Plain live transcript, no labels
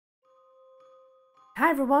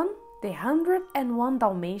Hi everyone! The 101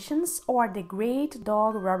 Dalmatians or The Great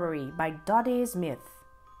Dog Robbery by Dodie Smith.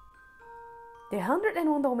 The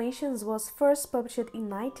 101 Dalmatians was first published in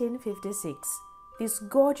 1956. This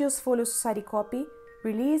gorgeous Folio Society copy,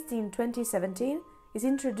 released in 2017, is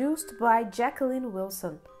introduced by Jacqueline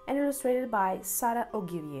Wilson and illustrated by Sara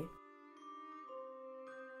Ogilvie.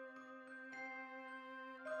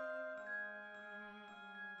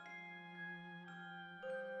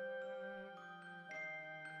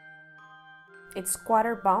 It's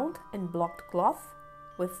quarter bound in blocked cloth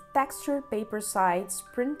with textured paper sides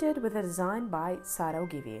printed with a design by Sara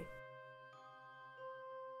Ogilvie.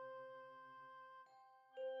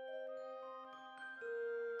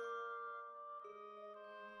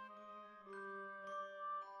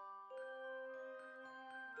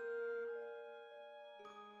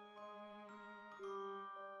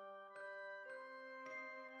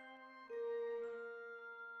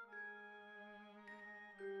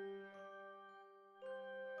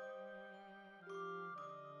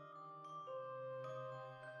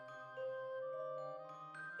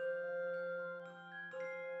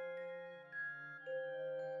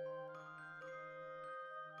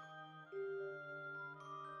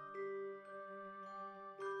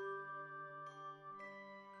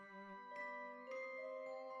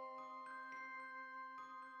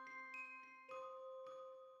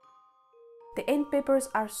 The end papers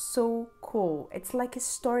are so cool. It's like a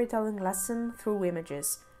storytelling lesson through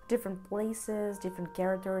images, different places, different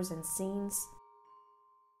characters and scenes.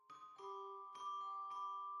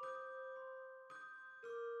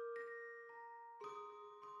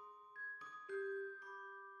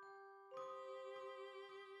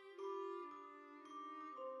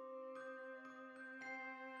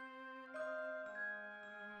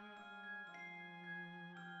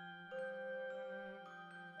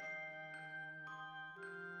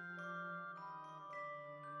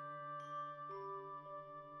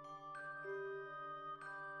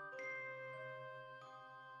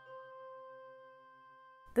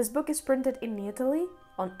 This book is printed in Italy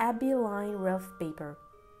on Abbey line rough paper.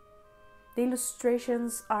 The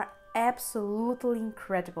illustrations are absolutely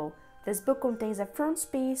incredible. This book contains a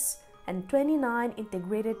frontispiece and 29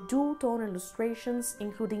 integrated dual-tone illustrations,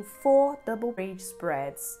 including 4 double-page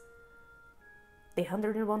spreads. The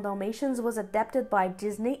 101 Dalmatians was adapted by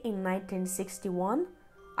Disney in 1961.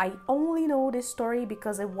 I only know this story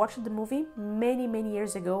because I watched the movie many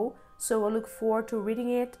years ago, so I look forward to reading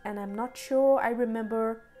it, and I'm not sure I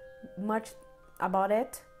remember much about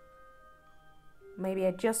it. Maybe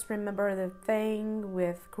I just remember the thing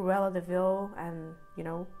with Cruella de Vil and,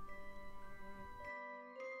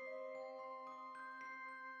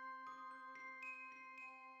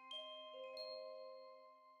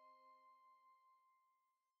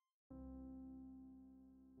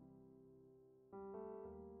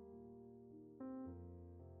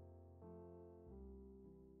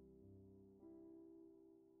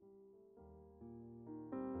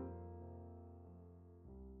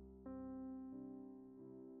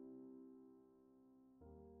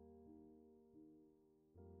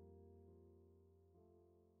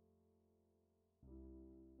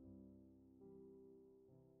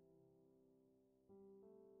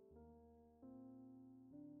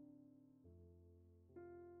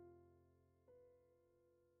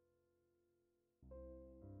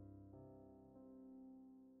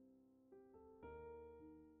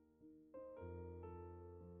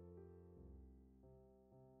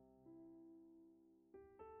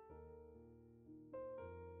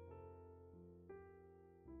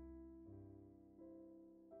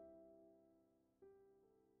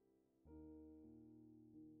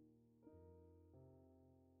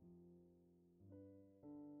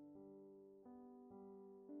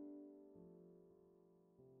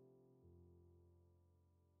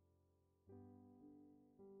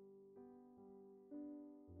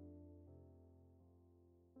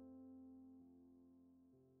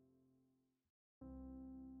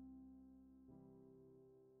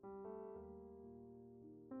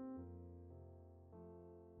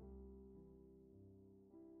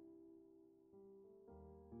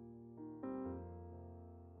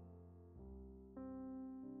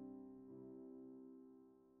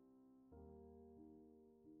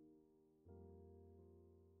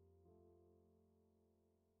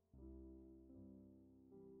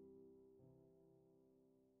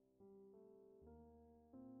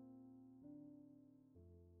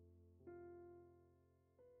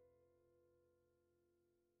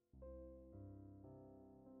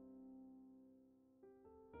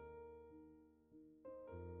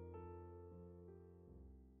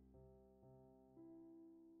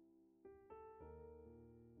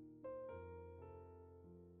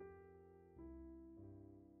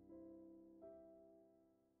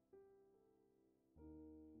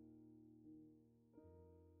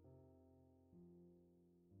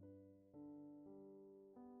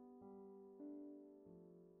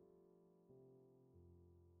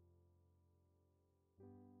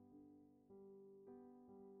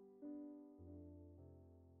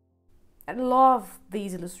 I love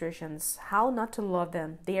these illustrations. How not to love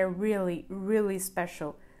them? They are really, really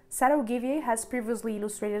special. Sara Ogilvie has previously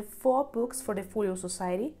illustrated 4 books for the Folio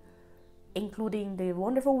Society, including The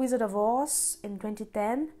Wonderful Wizard of Oz in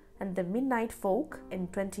 2010 and The Midnight Folk in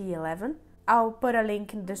 2011. I'll put a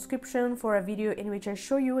link in the description for a video in which I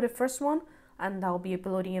show you the first one, and I'll be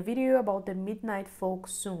uploading a video about The Midnight Folk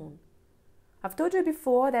soon. I've told you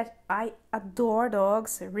before that I adore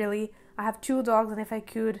dogs, really. I have 2 dogs, and if I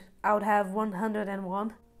could, I would have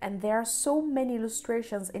 101. And there are so many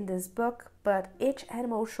illustrations in this book, but each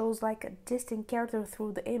animal shows like a distinct character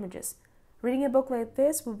through the images. Reading a book like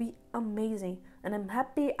this would be amazing, and I'm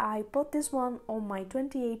happy I put this one on my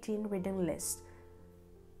 2018 reading list.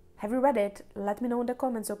 Have you read it? Let me know in the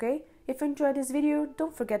comments, okay? If you enjoyed this video,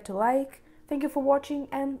 don't forget to like. Thank you for watching,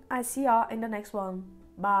 and I see ya in the next one.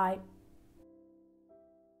 Bye!